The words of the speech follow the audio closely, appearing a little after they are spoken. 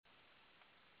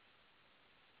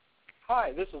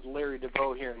Hi, this is Larry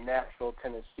DeVoe here in Nashville,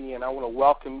 Tennessee, and I want to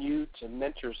welcome you to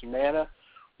Mentors Manna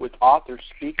with author,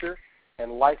 speaker,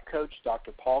 and life coach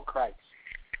Dr. Paul Kreitz.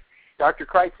 Dr.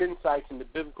 Kreitz's insights into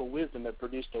biblical wisdom have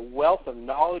produced a wealth of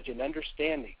knowledge and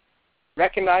understanding.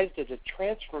 Recognized as a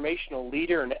transformational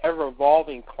leader in an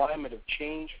ever-evolving climate of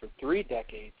change for 3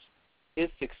 decades, his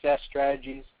success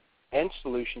strategies and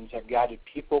solutions have guided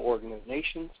people,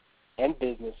 organizations, and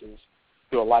businesses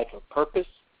through a life of purpose,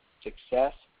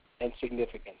 success, and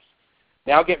significance.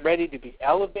 Now get ready to be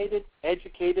elevated,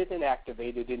 educated, and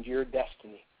activated into your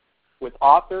destiny with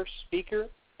author, speaker,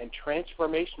 and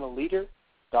transformational leader,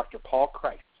 Dr. Paul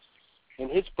Kreitz. In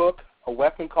his book, A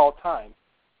Weapon Called Time,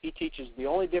 he teaches the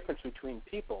only difference between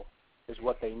people is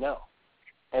what they know,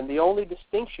 and the only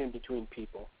distinction between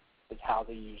people is how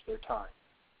they use their time.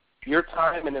 Your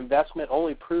time and investment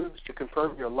only proves to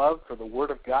confirm your love for the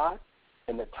Word of God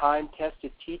and the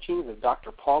time-tested teachings of Dr.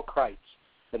 Paul Kreitz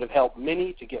that have helped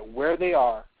many to get where they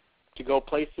are, to go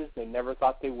places they never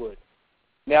thought they would.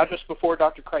 Now, just before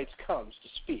Dr. Kreitz comes to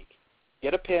speak,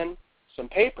 get a pen, some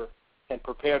paper, and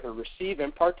prepare to receive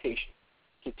impartation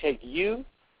to take you,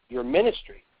 your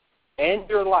ministry, and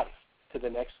your life to the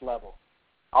next level.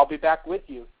 I'll be back with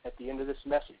you at the end of this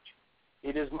message.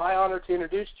 It is my honor to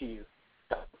introduce to you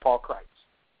Dr. Paul Kreitz.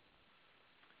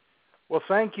 Well,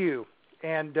 thank you.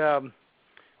 And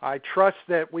I trust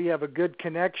that we have a good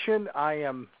connection. I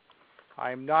am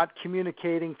not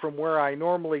communicating from where I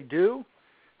normally do.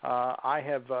 I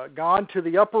have gone to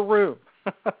the upper room.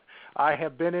 I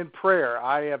have been in prayer.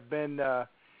 I have been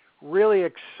really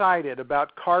excited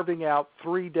about carving out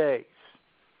 3 days.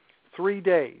 3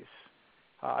 days.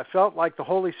 I felt like the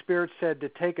Holy Spirit said to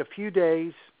take a few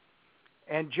days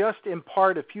and just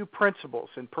impart a few principles.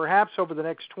 And perhaps over the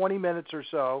next 20 minutes or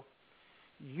so,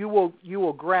 you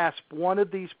will grasp one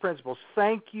of these principles.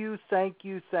 Thank you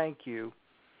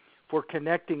for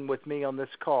connecting with me on this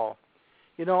call.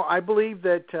 You know, I believe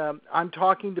that I'm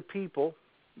talking to people,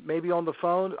 maybe on the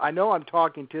phone. I know I'm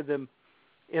talking to them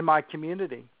in my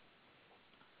community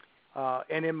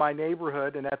and in my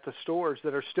neighborhood and at the stores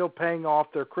that are still paying off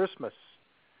their Christmas.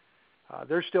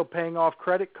 They're still paying off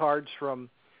credit cards from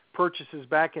purchases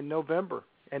back in November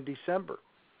and December.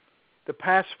 The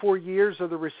past 4 years of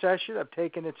the recession have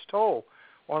taken its toll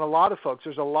on a lot of folks.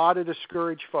 There's a lot of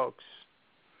discouraged folks.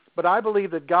 But I believe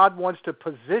that God wants to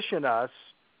position us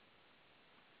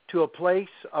to a place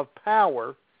of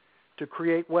power to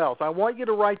create wealth. I want you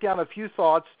to write down a few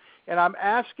thoughts, and I'm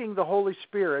asking the Holy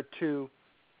Spirit to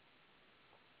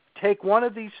take one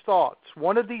of these thoughts,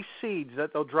 one of these seeds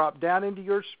that they'll drop down into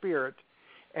your spirit,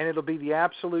 and it'll be the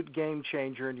absolute game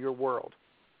changer in your world.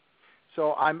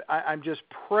 So I'm just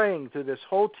praying through this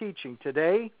whole teaching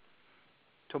today,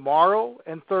 tomorrow,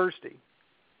 and Thursday.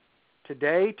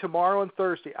 Today, tomorrow, and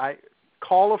Thursday. I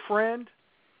call a friend,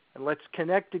 and let's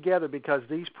connect together because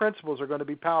these principles are going to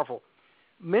be powerful.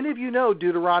 Many of you know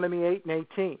Deuteronomy 8 and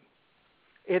 18.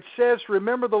 It says,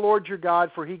 remember the Lord your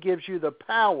God, for he gives you the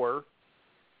power,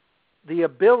 the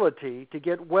ability to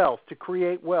get wealth, to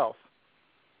create wealth.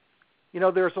 You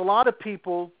know, there's a lot of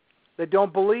people that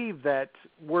don't believe that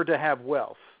we're to have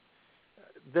wealth.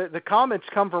 The comments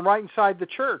come from right inside the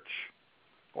church.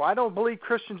 Well, I don't believe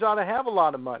Christians ought to have a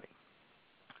lot of money.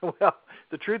 Well,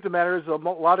 the truth of the matter is a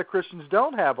lot of Christians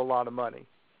don't have a lot of money.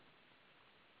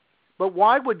 But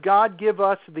why would God give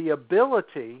us the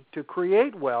ability to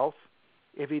create wealth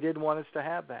if he didn't want us to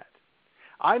have that?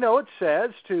 I know it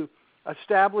says to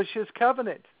establish his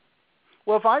covenant.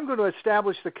 Well, if I'm going to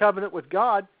establish the covenant with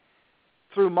God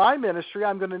through my ministry,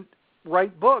 I'm going to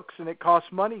write books, and it costs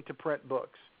money to print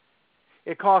books.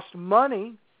 It costs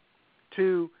money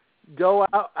to go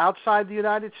outside the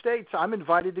United States. I'm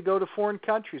invited to go to foreign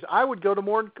countries. I would go to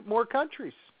more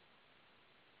countries.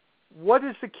 What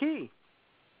is the key?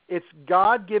 It's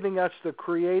God giving us the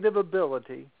creative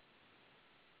ability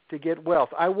to get wealth.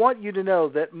 I want you to know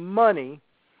that money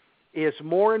is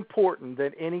more important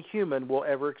than any human will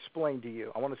ever explain to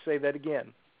you. I want to say that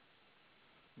again.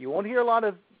 You won't hear a lot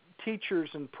of teachers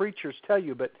and preachers tell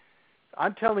you, but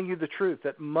I'm telling you the truth,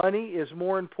 that money is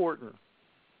more important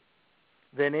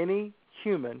than any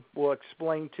human will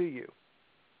explain to you.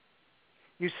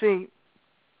 You see,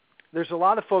 there's a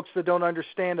lot of folks that don't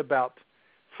understand about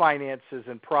finances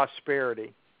and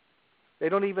prosperity. They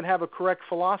don't even have a correct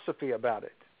philosophy about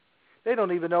it. They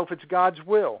don't even know if it's God's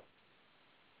will.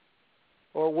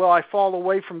 Or will I fall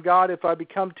away from God if I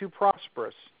become too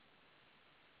prosperous?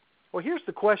 Well, here's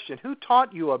the question. Who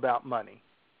taught you about money?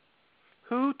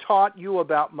 Who taught you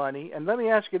about money? And let me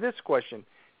ask you this question.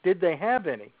 Did they have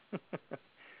any?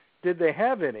 Did they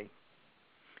have any?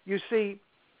 You see,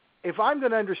 if I'm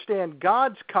going to understand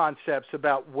God's concepts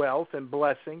about wealth and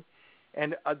blessing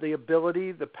and the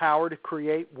ability, the power to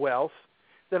create wealth,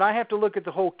 then I have to look at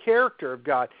the whole character of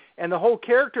God. And the whole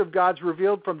character of God's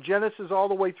revealed from Genesis all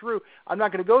the way through. I'm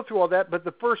not going to go through all that, but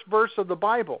the first verse of the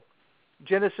Bible,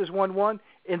 Genesis 1:1,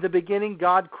 in the beginning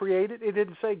God created. It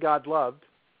didn't say God loved.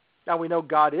 Now we know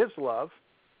God is love.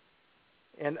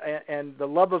 And the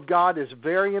love of God is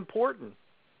very important.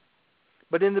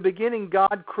 But in the beginning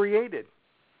God created.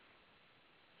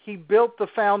 He built the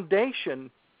foundation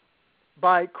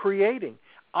by creating.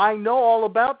 I know all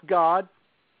about God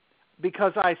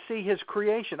because I see His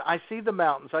creation. I see the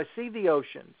mountains. I see the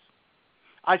oceans.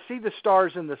 I see the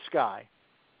stars in the sky.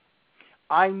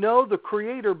 I know the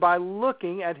Creator by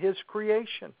looking at His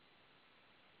creation.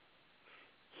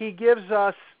 He gives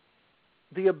us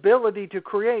the ability to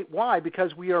create. Why?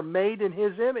 Because we are made in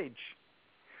His image.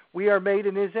 We are made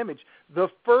in His image. The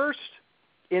first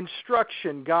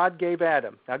instruction God gave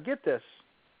Adam, now get this,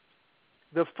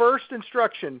 the first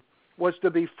instruction was to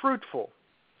be fruitful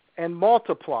and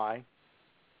multiply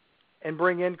and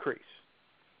bring increase.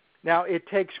 Now, it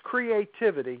takes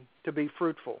creativity to be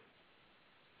fruitful.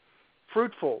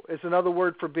 Fruitful is another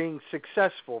word for being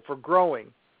successful, for growing,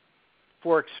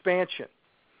 for expansion.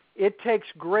 It takes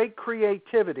great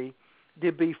creativity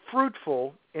to be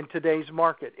fruitful in today's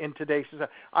market, in today's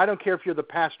society. I don't care if you're the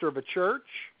pastor of a church,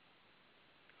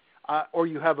 or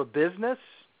you have a business,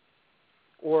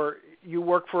 or you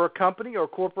work for a company or a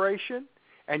corporation,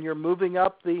 and you're moving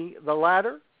up the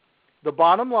ladder. The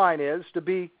bottom line is to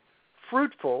be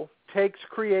fruitful takes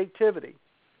creativity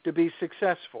to be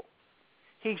successful.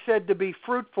 He said to be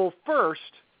fruitful first,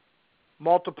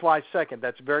 multiply second.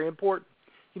 That's very important.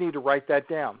 You need to write that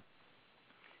down.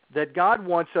 That God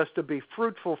wants us to be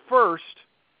fruitful first,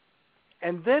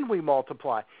 and then we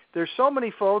multiply. There's so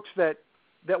many folks that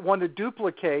want to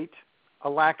duplicate a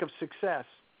lack of success.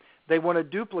 They want to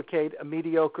duplicate a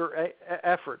mediocre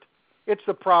effort. It's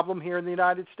the problem here in the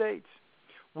United States.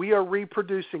 We are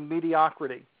reproducing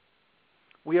mediocrity.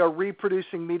 We are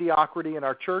reproducing mediocrity in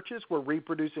our churches. We're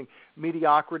reproducing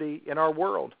mediocrity in our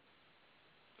world.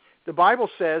 The Bible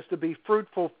says to be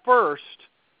fruitful first,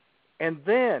 and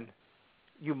then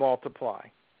you multiply.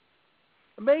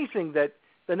 Amazing that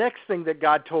the next thing that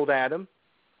God told Adam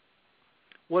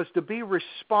was to be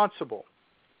responsible,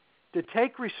 to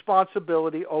take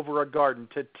responsibility over a garden,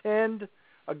 to tend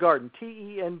a garden,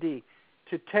 T-E-N-D,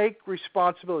 to take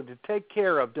responsibility, to take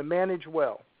care of, to manage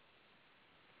well.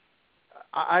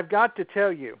 I've got to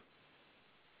tell you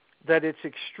that it's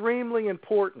extremely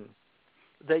important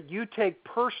that you take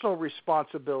personal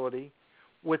responsibility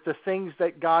with the things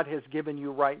that God has given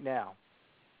you right now.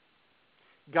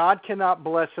 God cannot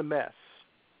bless a mess.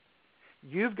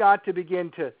 You've got to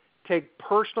begin to take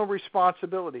personal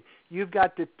responsibility. You've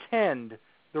got to tend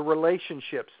the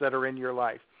relationships that are in your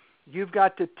life. You've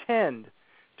got to tend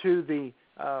to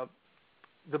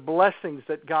the blessings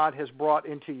that God has brought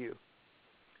into you.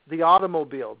 The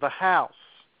automobile, the house.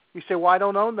 You say, well, I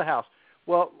don't own the house.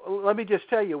 Well, let me just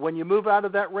tell you, when you move out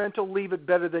of that rental, leave it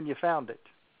better than you found it.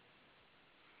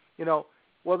 You know,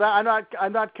 well,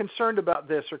 I'm not concerned about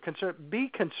this or concerned.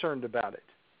 Be concerned about it.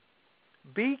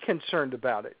 Be concerned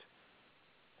about it.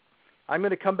 I'm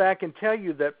going to come back and tell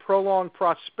you that prolonged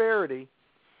prosperity,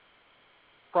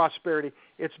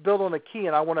 it's built on a key,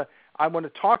 and I want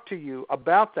to talk to you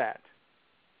about that.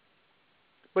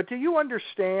 But do you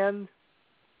understand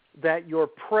that your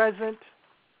present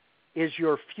is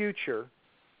your future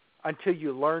until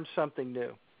you learn something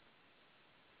new?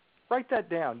 Write that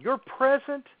down. Your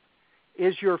present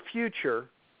is your future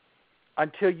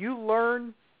until you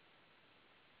learn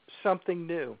something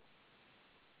new.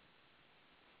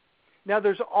 Now,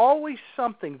 there's always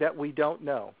something that we don't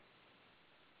know.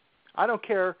 I don't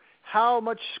care how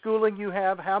much schooling you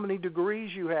have, how many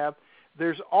degrees you have,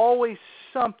 there's always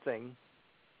something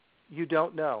you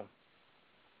don't know.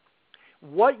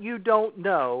 What you don't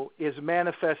know is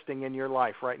manifesting in your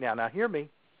life right now. Now, hear me.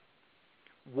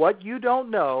 What you don't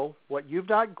know, what you've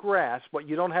not grasped, what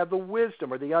you don't have the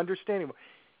wisdom or the understanding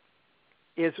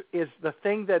is the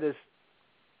thing that is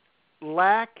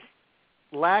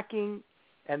lacking,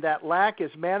 and that lack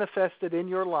is manifested in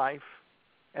your life,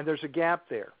 and there's a gap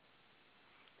there.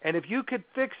 And if you could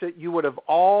fix it, you would have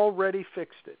already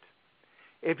fixed it.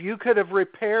 If you could have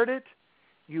repaired it,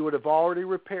 you would have already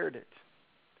repaired it.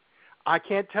 I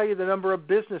can't tell you the number of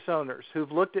business owners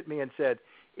who've looked at me and said,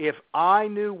 if I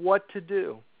knew what to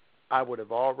do, I would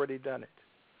have already done it.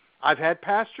 I've had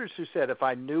pastors who said, if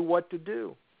I knew what to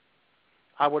do,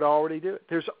 I would already do it.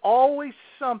 There's always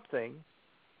something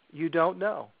you don't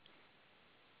know.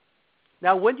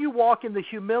 Now, when you walk in the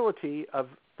humility of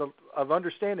of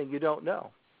understanding you don't know.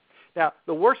 Now,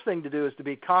 the worst thing to do is to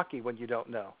be cocky when you don't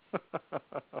know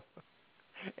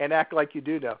and act like you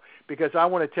do know. Because I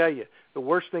want to tell you, the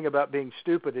worst thing about being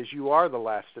stupid is you are the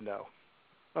last to know.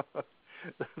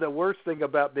 The worst thing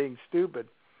about being stupid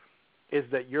is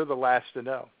that you're the last to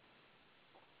know.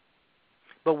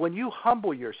 But when you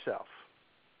humble yourself,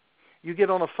 you get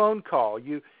on a phone call,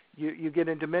 you get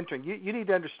into mentoring. You need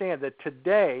to understand that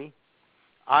today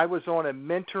I was on a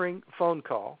mentoring phone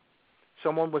call.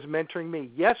 Someone was mentoring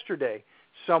me. Yesterday,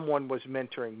 someone was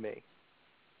mentoring me.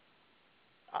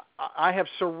 I have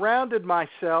surrounded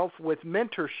myself with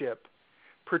mentorship,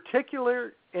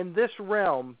 particular in this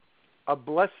realm of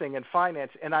blessing and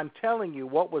finance. And I'm telling you,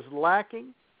 what was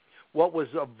lacking, what was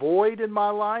a void in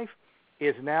my life,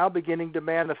 is now beginning to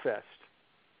manifest.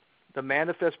 The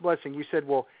manifest blessing. You said,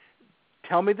 well,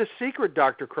 tell me the secret,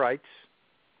 Dr. Kreitz.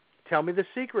 Tell me the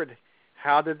secret.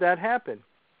 How did that happen?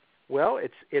 Well,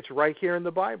 it's right here in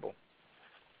the Bible.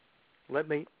 Let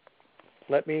me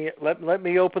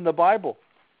open the Bible.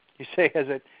 You say,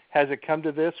 has it come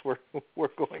to this? We're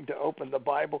going to open the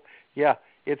Bible. Yeah,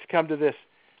 it's come to this.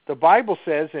 The Bible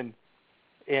says in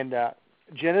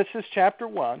Genesis chapter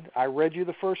 1, I read you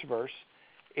the first verse.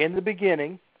 In the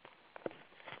beginning,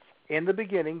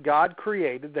 God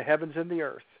created the heavens and the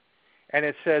earth. And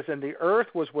it says, and the earth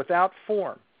was without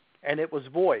form, and it was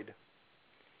void.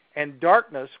 And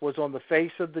darkness was on the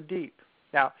face of the deep.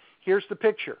 Now, here's the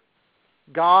picture.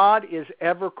 God is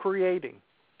ever creating.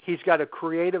 He's got a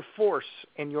creative force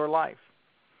in your life.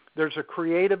 There's a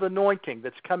creative anointing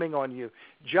that's coming on you.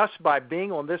 Just by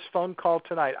being on this phone call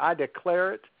tonight, I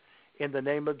declare it in the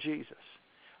name of Jesus.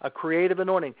 A creative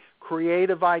anointing,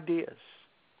 creative ideas.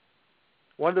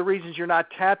 One of the reasons you're not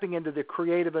tapping into the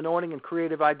creative anointing and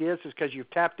creative ideas is because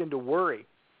you've tapped into worry.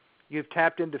 You've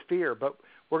tapped into fear. But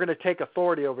we're going to take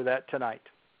authority over that tonight.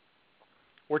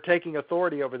 We're taking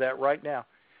authority over that right now.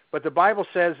 But the Bible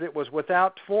says it was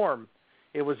without form.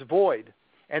 It was void.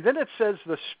 And then it says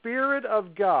the Spirit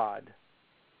of God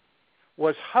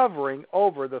was hovering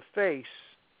over the face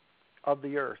of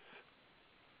the earth.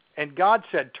 And God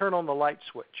said, turn on the light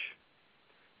switch.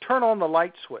 Turn on the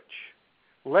light switch.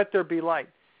 Let there be light.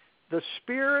 The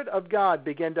Spirit of God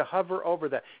began to hover over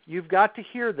that. You've got to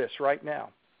hear this right now.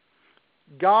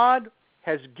 God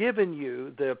has given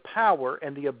you the power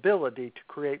and the ability to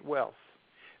create wealth.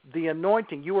 The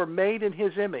anointing, you are made in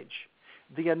His image.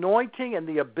 The anointing and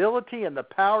the ability and the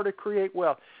power to create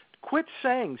wealth. Quit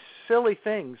saying silly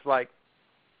things like,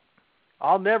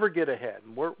 I'll never get ahead.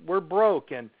 We're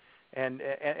broke and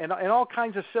all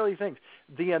kinds of silly things.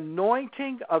 The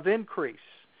anointing of increase,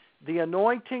 the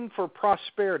anointing for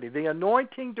prosperity, the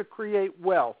anointing to create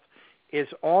wealth is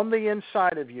on the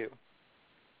inside of you.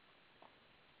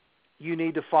 You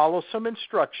need to follow some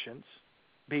instructions,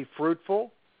 be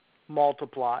fruitful,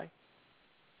 multiply,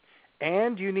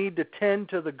 and you need to tend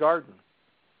to the garden.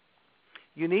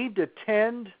 You need to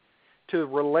tend to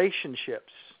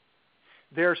relationships.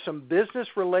 There are some business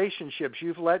relationships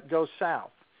you've let go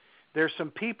south. There's some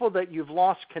people that you've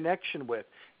lost connection with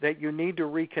that you need to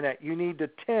reconnect. You need to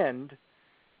tend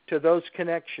to those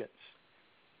connections.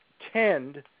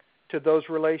 Tend to those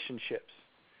relationships.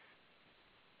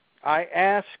 I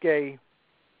ask a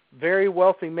very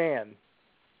wealthy man,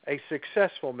 a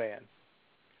successful man,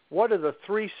 what are the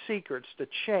 3 secrets to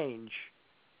change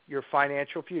your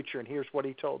financial future? And here's what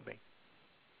he told me.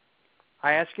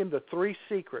 I asked him the 3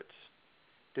 secrets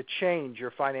to change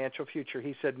your financial future.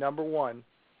 He said, number 1,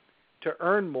 to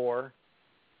earn more,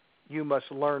 you must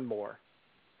learn more.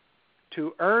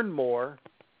 To earn more,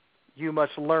 you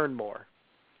must learn more.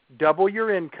 Double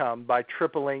your income by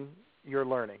tripling your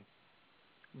learning.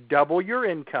 Double your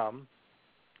income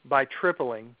by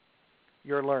tripling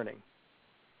your learning.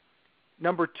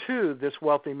 Number 2, this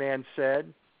wealthy man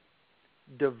said,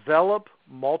 develop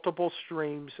multiple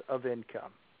streams of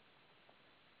income.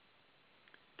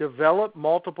 Develop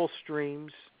multiple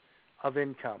streams of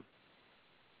income.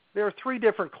 There are 3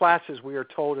 different classes we are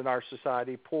told in our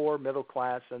society: poor, middle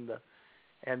class, and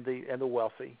the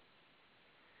wealthy.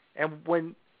 And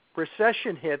when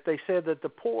recession hit, they said that the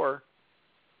poor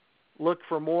looked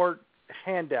for more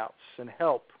handouts and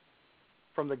help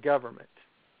from the government.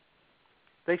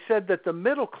 They said that the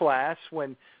middle class,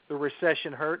 when the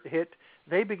recession hit,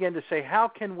 they began to say, how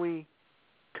can we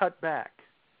cut back?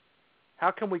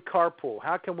 How can we carpool?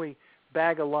 How can we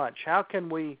bag a lunch? How can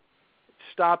we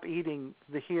stop eating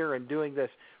the here and doing this?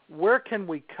 Where can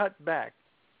we cut back?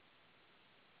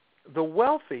 The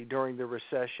wealthy during the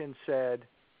recession said,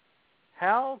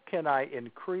 how can I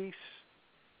increase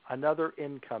another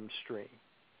income stream?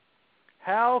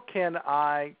 How can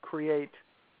I create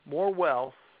more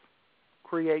wealth,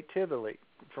 creativity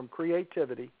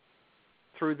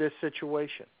through this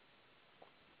situation.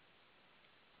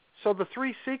 So the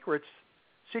three secrets,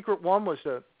 secret one was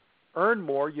to earn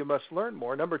more, you must learn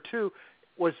more. Number two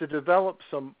was to develop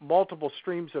some multiple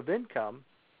streams of income.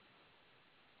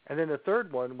 And then the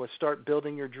third one was start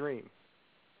building your dream.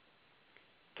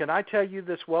 Can I tell you,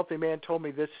 this wealthy man told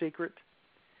me this secret?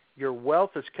 Your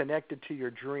wealth is connected to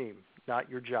your dream, not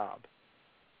your job.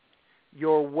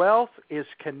 Your wealth is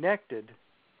connected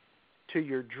to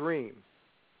your dream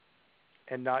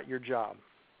and not your job.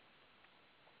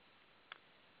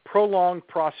 Prolonged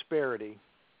prosperity.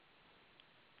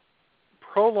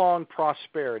 Prolonged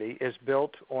prosperity is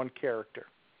built on character,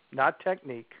 not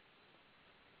technique,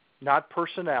 not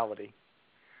personality.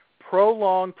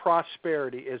 Prolonged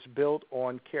prosperity is built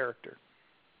on character.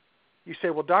 You say,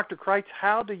 well, Dr. Kreitz,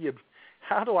 how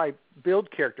do I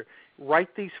build character?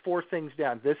 Write these 4 things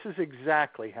down. This is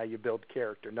exactly how you build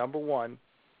character. Number 1,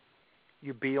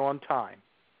 you be on time.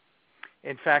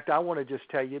 In fact, I want to just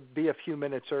tell you, be a few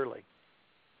minutes early.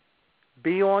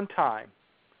 Be on time,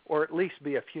 or at least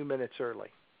be a few minutes early.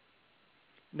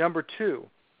 Number 2,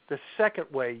 the second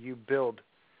way you build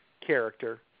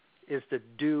character is to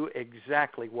do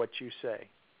exactly what you say.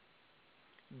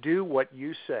 Do what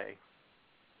you say.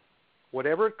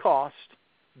 Whatever it costs,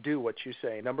 do what you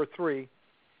say. Number 3,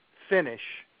 finish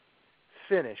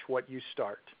what you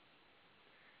start.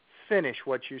 Finish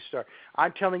what you start.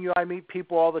 I'm telling you, I meet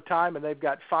people all the time, and they've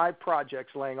got 5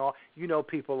 projects laying off. You know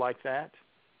people like that.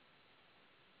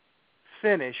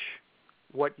 Finish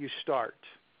what you start.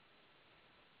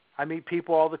 I meet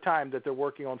people all the time that they're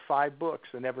working on 5 books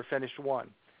and never finished one.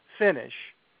 Finish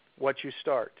what you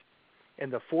start.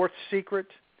 And the 4th secret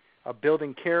of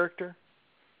building character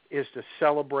is to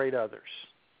celebrate others.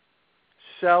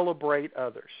 Celebrate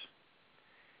others.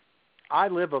 I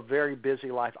live a very busy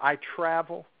life. I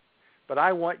travel, but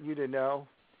I want you to know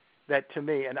that to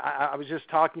me, and I was just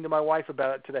talking to my wife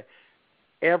about it today,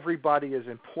 everybody is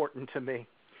important to me.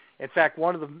 In fact,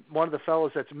 one of the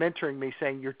fellows that's mentoring me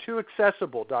saying, you're too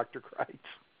accessible, Dr. Kreitz.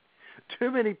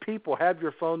 Too many people have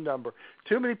your phone number.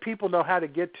 Too many people know how to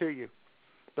get to you.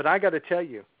 But I got to tell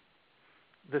you,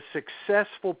 the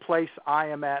successful place I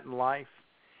am at in life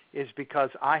is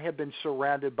because I have been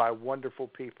surrounded by wonderful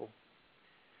people.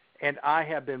 And I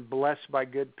have been blessed by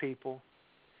good people.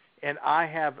 And I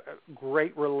have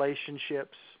great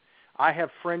relationships. I have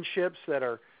friendships that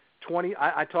are 20.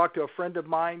 I talked to a friend of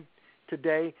mine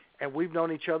today, and we've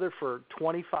known each other for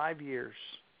 25 years.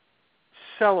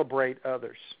 Celebrate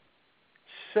others.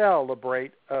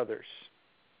 Celebrate others.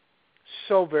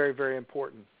 So very, very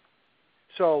important.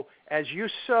 So as you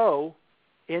sow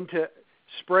into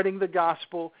spreading the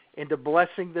gospel, into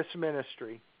blessing this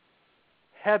ministry,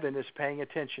 heaven is paying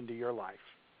attention to your life.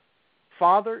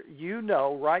 Father, you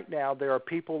know right now there are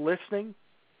people listening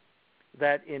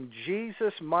that in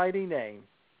Jesus' mighty name,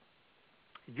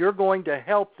 you're going to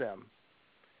help them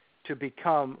to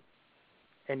become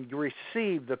and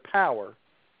receive the power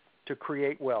to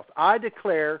create wealth. I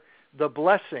declare the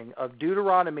blessing of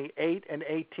Deuteronomy 8 and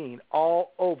 18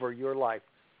 all over your life.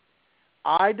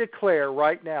 I declare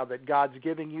right now that God's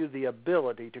giving you the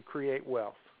ability to create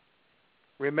wealth.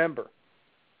 Remember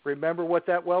what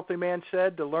that wealthy man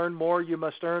said, to learn more, you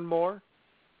must earn more.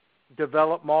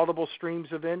 Develop multiple streams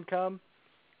of income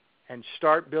and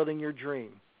start building your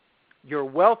dream. Your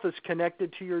wealth is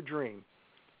connected to your dream,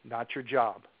 not your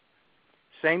job.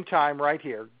 Same time right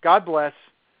here. God bless.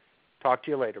 Talk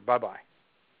to you later. Bye-bye.